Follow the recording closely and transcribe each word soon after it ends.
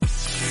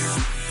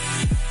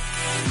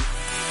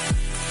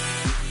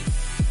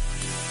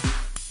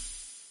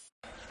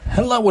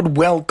Hello and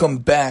welcome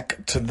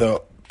back to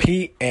the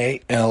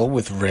PAL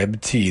with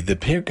Reb T, the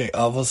Pirkei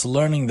Avos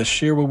learning the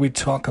shir where we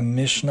talk a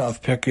Mishnah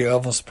of Pirkei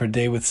Avos per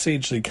day with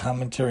sagely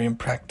commentary and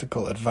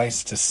practical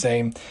advice to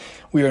say.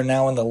 We are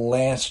now in the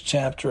last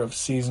chapter of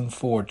season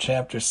 4,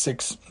 chapter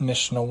 6,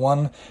 Mishnah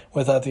 1,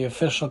 without the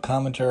official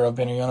commentary of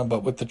Ben Yonah,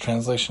 but with the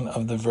translation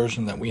of the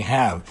version that we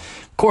have.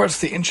 Of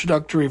course, the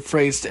introductory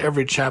phrase to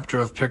every chapter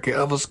of Pirkei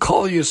Avos,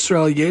 Kol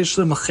Yisrael yesh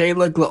lem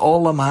chelek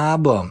le'olam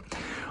haba.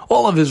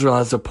 All of Israel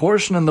has a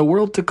portion in the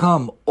world to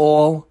come.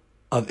 All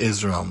of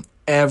Israel.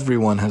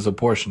 Everyone has a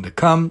portion to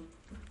come.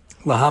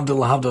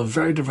 Lahavdil,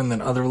 very different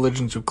than other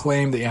religions who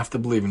claim that you have to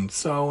believe in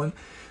so and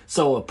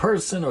so a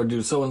person or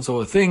do so and so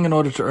a thing in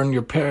order to earn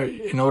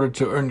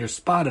your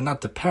spot and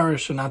not to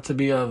perish and not to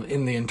be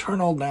in the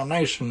eternal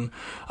damnation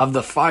of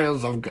the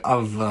fires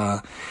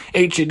of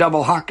HE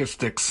double hockey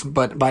sticks.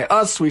 But by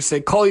us we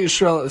say Kol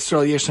Yisrael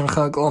Yeshem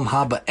Chelek Olam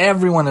Haba.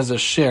 Everyone has a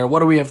share. What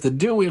do we have to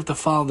do? We have to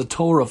follow the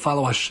Torah,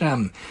 follow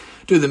Hashem,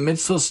 do the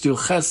mitzvahs, do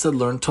chesed,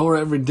 learn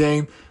Torah every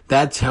day.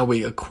 That's how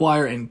we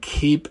acquire and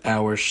keep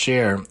our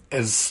share.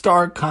 In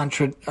stark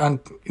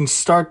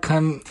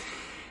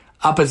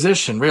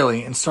opposition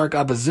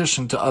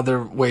to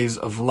other ways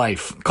of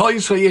life. Kol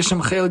Yisrael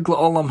Yeshem Chelek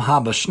Le'olam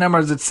Haba. Shnemar,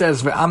 as it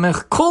says,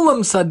 Ve'amech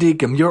Kulam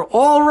Sadikim. You're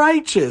all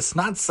righteous.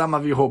 Not some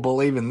of you who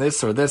believe in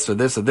this or this or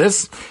this or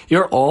this.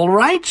 You're all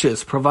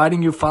righteous,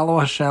 providing you follow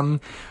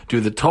Hashem, do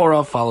the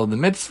Torah, follow the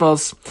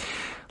mitzvahs.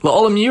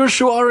 La'olam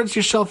Yirshu Aretz,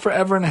 you shall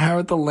forever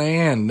inherit the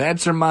land.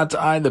 Netzer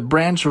Mat'ai, the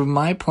branch of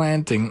my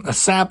planting, a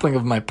sapling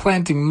of my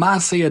planting,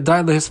 Masei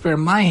Adai Lehisper,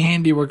 my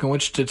handiwork in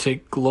which to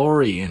take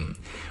glory in.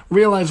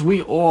 Realize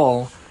we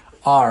all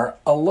are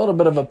a little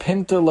bit of a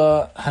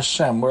Pintula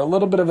Hashem. We're a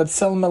little bit of a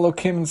Tselem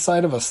Elokim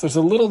inside of us. There's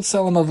a little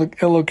Tselem of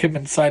Elokim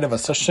inside of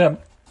us. Hashem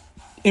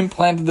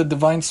implanted the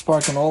divine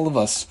spark in all of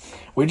us.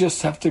 We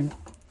just have to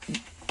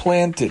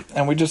plant it,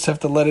 and we just have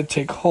to let it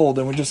take hold,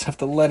 and we just have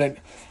to let it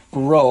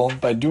grow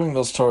by doing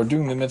those Torah,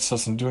 doing the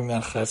mitzvahs, and doing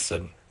that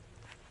chesed.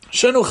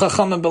 Shenu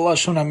chachamim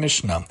b'lashon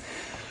haMishnah.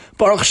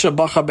 Baruch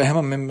shabacha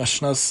behem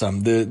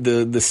mishnasam.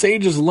 The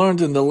sages learned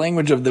in the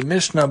language of the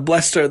Mishnah.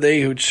 Blessed are they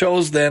who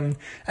chose them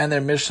and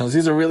their Mishnahs.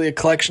 These are really a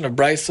collection of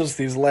brisos.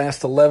 These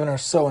last 11 or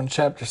so in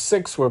chapter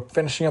 6. We're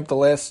finishing up the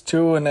last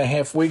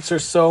 2.5 weeks or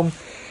so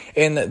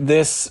in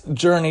this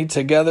journey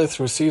together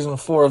through season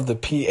 4 of the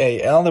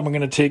PAL. Then we're going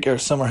to take our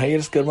summer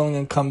hiatus, God willing,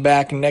 and come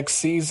back next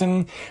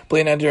season,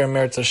 B'nai Nadir and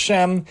Meretz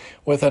Hashem,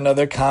 with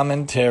another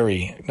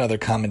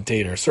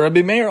commentator. So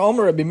Rabbi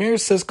Meir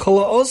says, Kol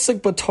ha'osek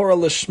b'Torah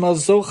l'shma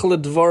zoch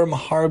l'dvarim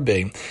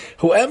harbe.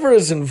 Whoever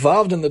is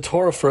involved in the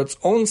Torah for its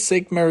own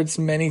sake merits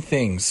many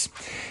things.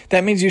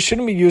 That means you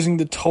shouldn't be using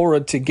the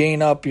Torah to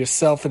gain up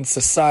yourself in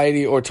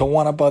society or to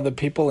one up other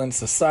people in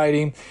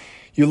society.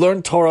 You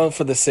learn Torah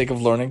for the sake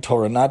of learning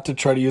Torah, not to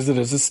try to use it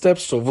as a step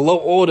stool.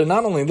 And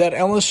not only that, the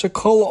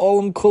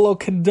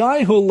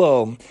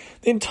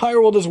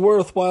entire world is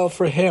worthwhile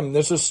for him.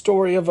 There's a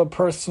story of a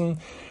person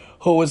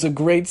who was a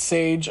great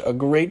sage, a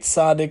great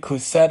tzaddik, who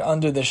sat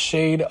under the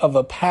shade of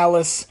a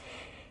palace.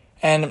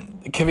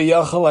 And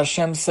Kiviyachal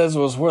Hashem says it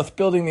was worth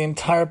building the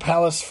entire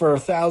palace for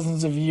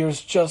thousands of years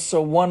just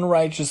so one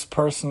righteous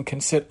person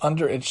can sit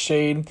under its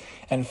shade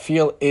and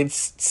feel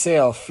its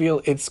sail, feel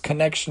its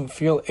connection,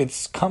 feel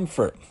its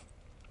comfort.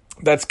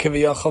 That's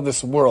Kiviyachal,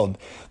 this world.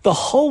 The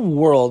whole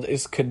world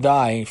is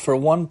Kedai for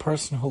one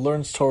person who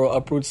learns Torah,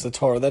 uproots the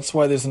Torah. That's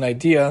why there's an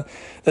idea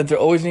that there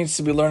always needs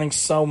to be learning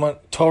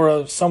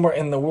Torah somewhere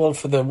in the world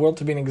for the world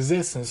to be in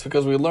existence,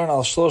 because we learn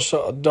Al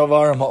Shlosha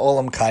Davarim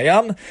Ha'olam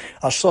Kayam,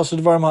 Al Shlosha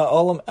Davarim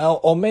Ha'olam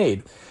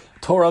Omeid.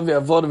 Torah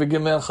v'avod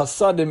v'gimel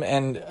chasadim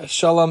and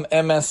shalom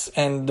emes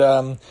and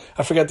I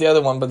forgot the other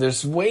one, but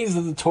there's ways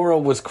that the Torah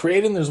was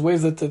created and there's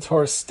ways that the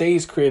Torah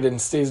stays created and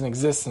stays in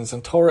existence,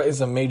 and Torah is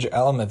a major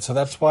element. So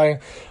that's why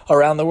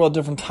around the world,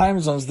 different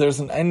time zones, there's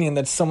an ending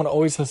that someone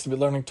always has to be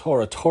learning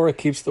Torah. Torah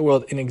keeps the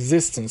world in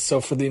existence.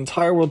 So for the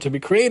entire world to be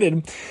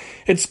created,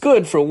 it's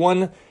good for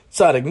one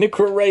tzaddik.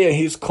 Nikra Reya,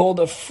 he's called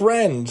a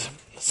friend.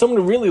 Someone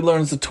who really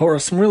learns the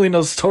Torah, someone who really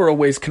knows Torah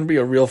ways, can be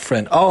a real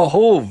friend.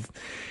 Ahov.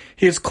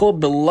 He is called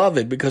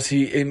beloved because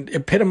he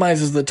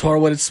epitomizes the Torah,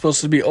 what it's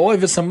supposed to be. When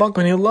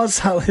he loves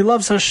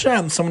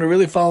Hashem. Someone who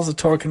really follows the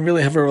Torah can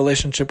really have a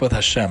relationship with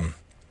Hashem.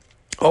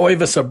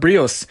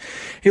 Abrios.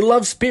 He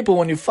loves people.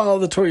 When you follow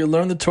the Torah, you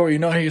learn the Torah, you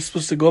know how you're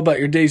supposed to go about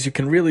your days. You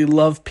can really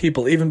love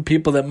people, even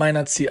people that might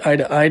not see eye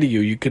to eye to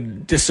you. You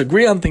could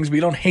disagree on things, but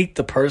you don't hate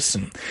the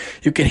person.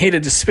 You can hate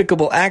a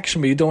despicable action,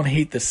 but you don't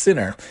hate the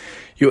sinner.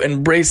 You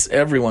embrace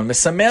everyone. He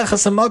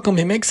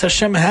makes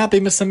Hashem happy.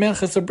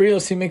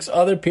 He makes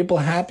other people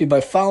happy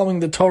by following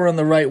the Torah in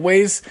the right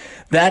ways.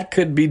 That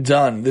could be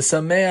done.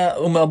 Someone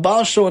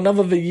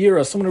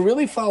who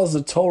really follows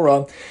the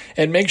Torah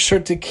and makes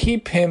sure to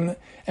keep him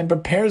and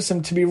prepares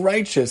him to be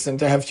righteous and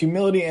to have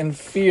humility and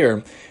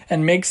fear,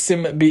 and makes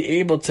him be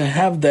able to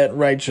have that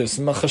righteous.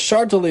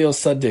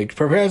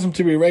 Prepares him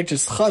to be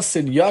righteous.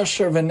 Chassid,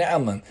 Yashar,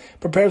 v'Na'aman.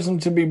 Prepares him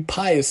to be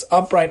pious,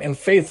 upright, and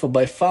faithful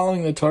by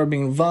following the Torah,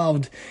 being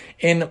involved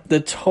in the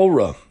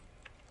Torah.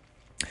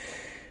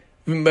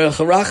 Someone who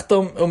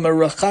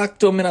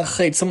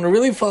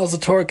really follows the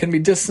Torah can be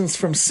distanced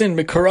from sin.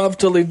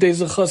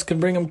 Can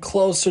bring him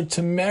closer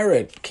to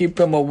merit, keep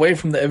him away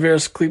from the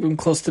averos, keep him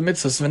close to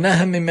mitzvahs.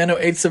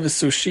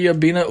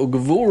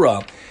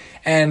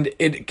 And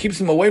it keeps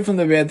him away from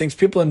the bad things.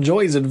 People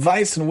enjoy his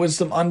advice and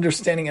wisdom,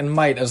 understanding and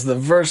might. As the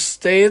verse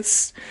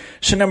states,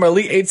 and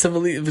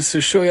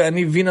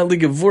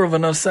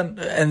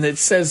it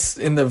says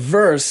in the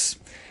verse,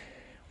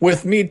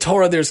 with me,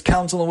 Torah, there's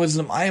counsel and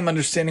wisdom. I am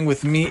understanding.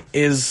 With me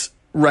is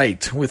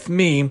right. With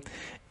me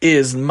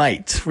is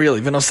might.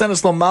 Really. What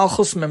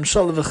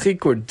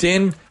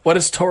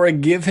does Torah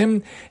give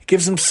him? It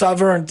gives him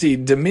sovereignty,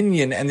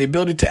 dominion, and the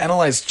ability to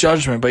analyze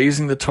judgment by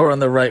using the Torah in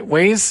the right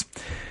ways.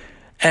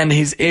 And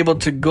he's able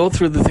to go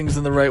through the things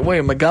in the right way.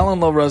 Magalan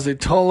lo razi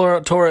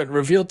Torah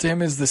revealed to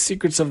him is the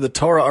secrets of the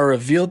Torah are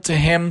revealed to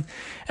him.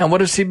 And what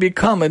does he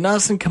become? He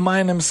becomes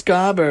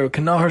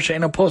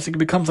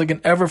like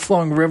an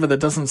ever-flowing river that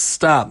doesn't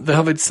stop.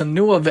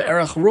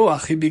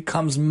 He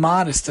becomes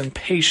modest and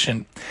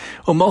patient.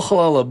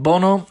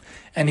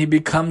 And he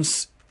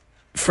becomes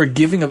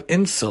forgiving of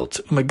insult.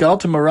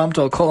 Makes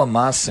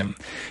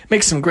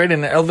him great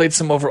and elevates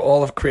him over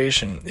all of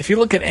creation. If you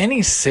look at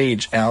any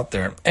sage out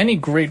there, any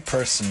great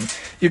person,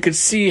 you could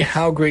see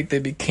how great they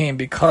became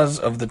because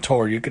of the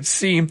Torah. You could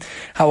see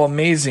how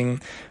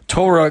amazing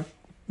Torah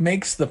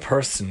makes the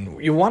person.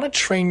 You want to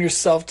train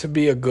yourself to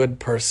be a good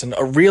person,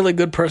 a really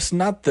good person,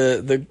 not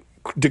the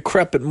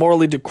decrepit,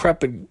 morally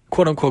decrepit,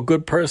 quote-unquote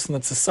good person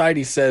that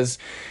society says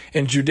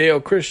in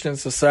Judeo-Christian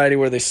society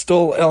where they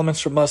stole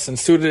elements from us and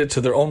suited it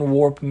to their own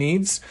warped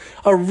needs.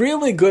 A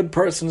really good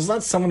person is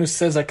not someone who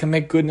says I can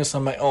make goodness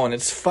on my own.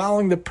 It's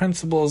following the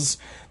principles,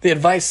 the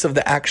advice of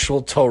the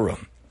actual Torah.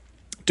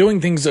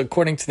 Doing things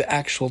according to the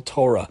actual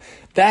Torah.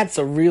 That's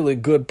a really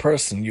good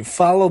person. You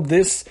follow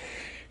this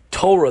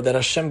Torah that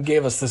Hashem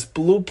gave us, this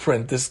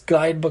blueprint, this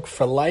guidebook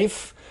for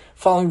life,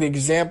 following the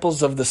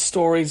examples of the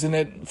stories in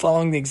it,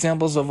 following the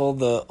examples of all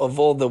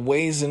the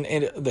ways in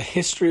it, the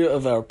history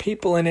of our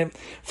people in it,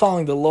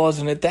 following the laws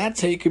in it.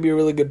 That's how you could be a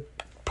really good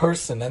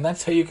person, and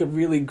that's how you could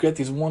really get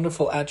these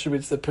wonderful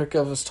attributes that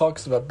Pirkei Avos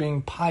talks about: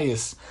 being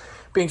pious,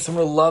 being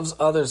someone who loves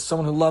others,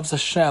 someone who loves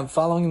Hashem,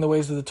 following the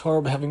ways of the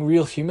Torah, having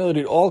real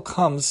humility. It all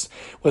comes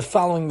with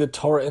following the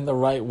Torah in the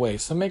right way.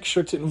 So make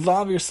sure to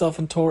involve yourself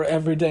in Torah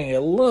every day,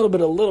 a little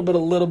bit,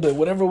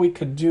 whatever we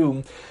could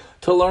do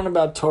to learn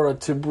about Torah,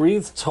 to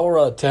breathe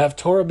Torah, to have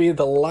Torah be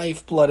the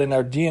lifeblood in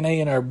our DNA,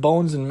 in our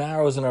bones and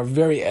marrows, in our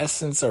very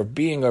essence, our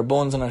being, our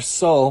bones and our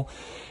soul.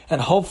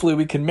 And hopefully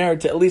we can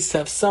merit to at least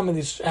have some of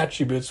these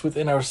attributes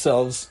within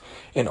ourselves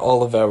in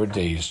all of our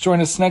days. Join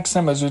us next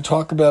time as we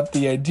talk about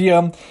the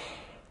idea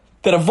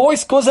that a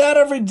voice goes out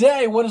every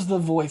day. What does the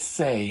voice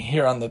say?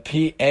 Here on the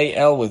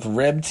PAL with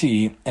Reb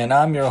T, and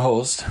I'm your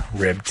host,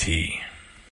 Reb T.